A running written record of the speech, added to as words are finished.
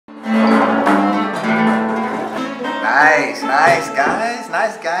Nice, nice guys,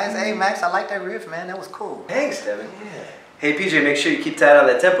 nice guys. Hey Max, I like that riff, man. That was cool. Thanks, Tevin. Yeah. Hey PJ, make sure you keep tight on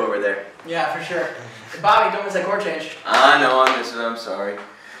that tempo over there. Yeah, for sure. Bobby, don't miss that chord change. I know, I miss it. I'm sorry.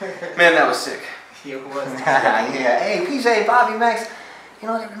 Man, that was sick. Yeah, it was. Yeah. Hey PJ, Bobby, Max. You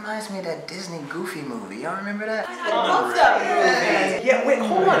know, that reminds me of that Disney Goofy movie. Y'all remember that? I love that movie. Yeah, wait,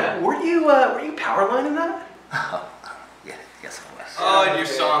 hold on. Were you Powerline in that? Oh, yeah, yes I was. Oh, and your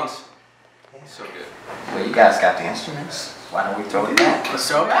songs. So good. Well, you guys got the instruments. Why don't we throw it back? Let's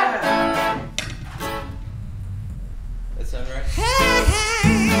throw it back. That sound right?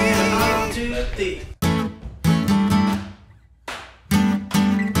 One, two, three.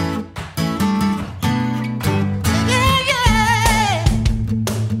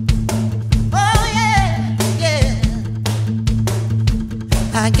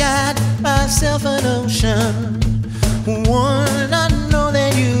 I got myself an ocean, one I know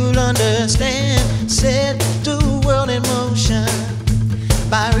that you'll understand. Set the world in motion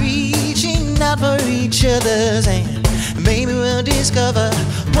by reaching out for each other's hand. Maybe we'll discover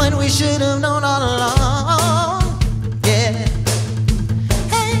what we should have known all along. Yeah.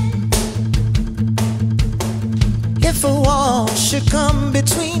 Hey. If a wall should come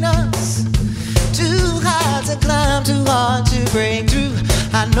between us, too high to climb, too hard to break through,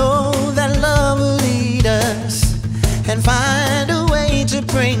 I know that love will lead us and find a way to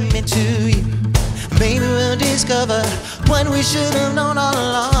bring me to you. Maybe we'll discover what we should have known all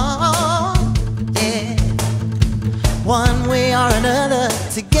along. Yeah. One way or another,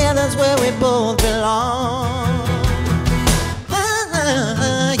 together's where we both belong.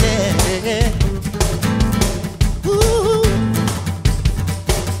 Yeah. Ooh.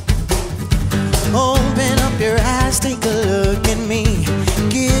 Open up your eyes, take a look at me.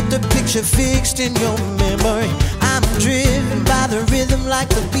 Get the picture fixed in your memory. I'm driven by the rhythm like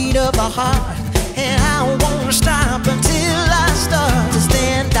the beat of a heart, and I won't stop until I start to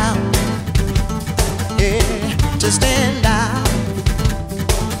stand out. Yeah, to stand out.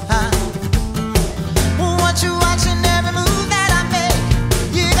 What you watching every move that I make,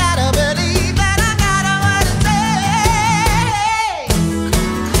 you gotta believe that I got a word to say.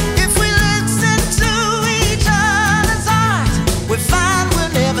 If we listen to each other's heart, we find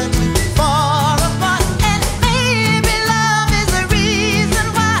we're never too far apart. And maybe love is the reason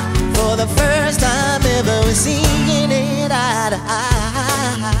why, for the first time ever, we're singing it eye to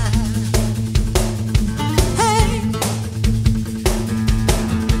eye. Hey.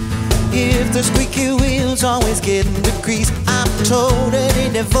 If the squeaky wheels always get in the grease, I'm totally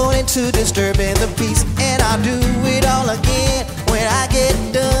devoted to disturbing the peace. And I'll do it all again when I get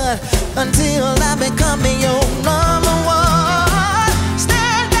done, until I become your number one.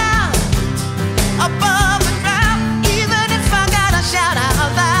 Stand out above the crowd, even if I gotta shout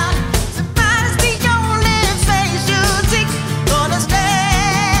out loud. Somebody's the only face you see. Gonna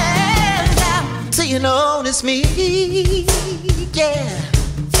stand out till you notice me. Yeah.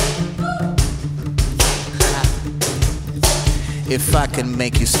 If I could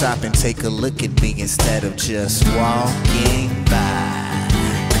make you stop and take a look at me instead of just walking by,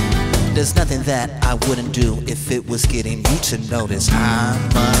 there's nothing that I wouldn't do if it was getting you to notice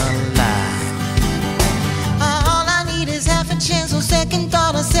I'm alive. All I need is half a chance, so second thought.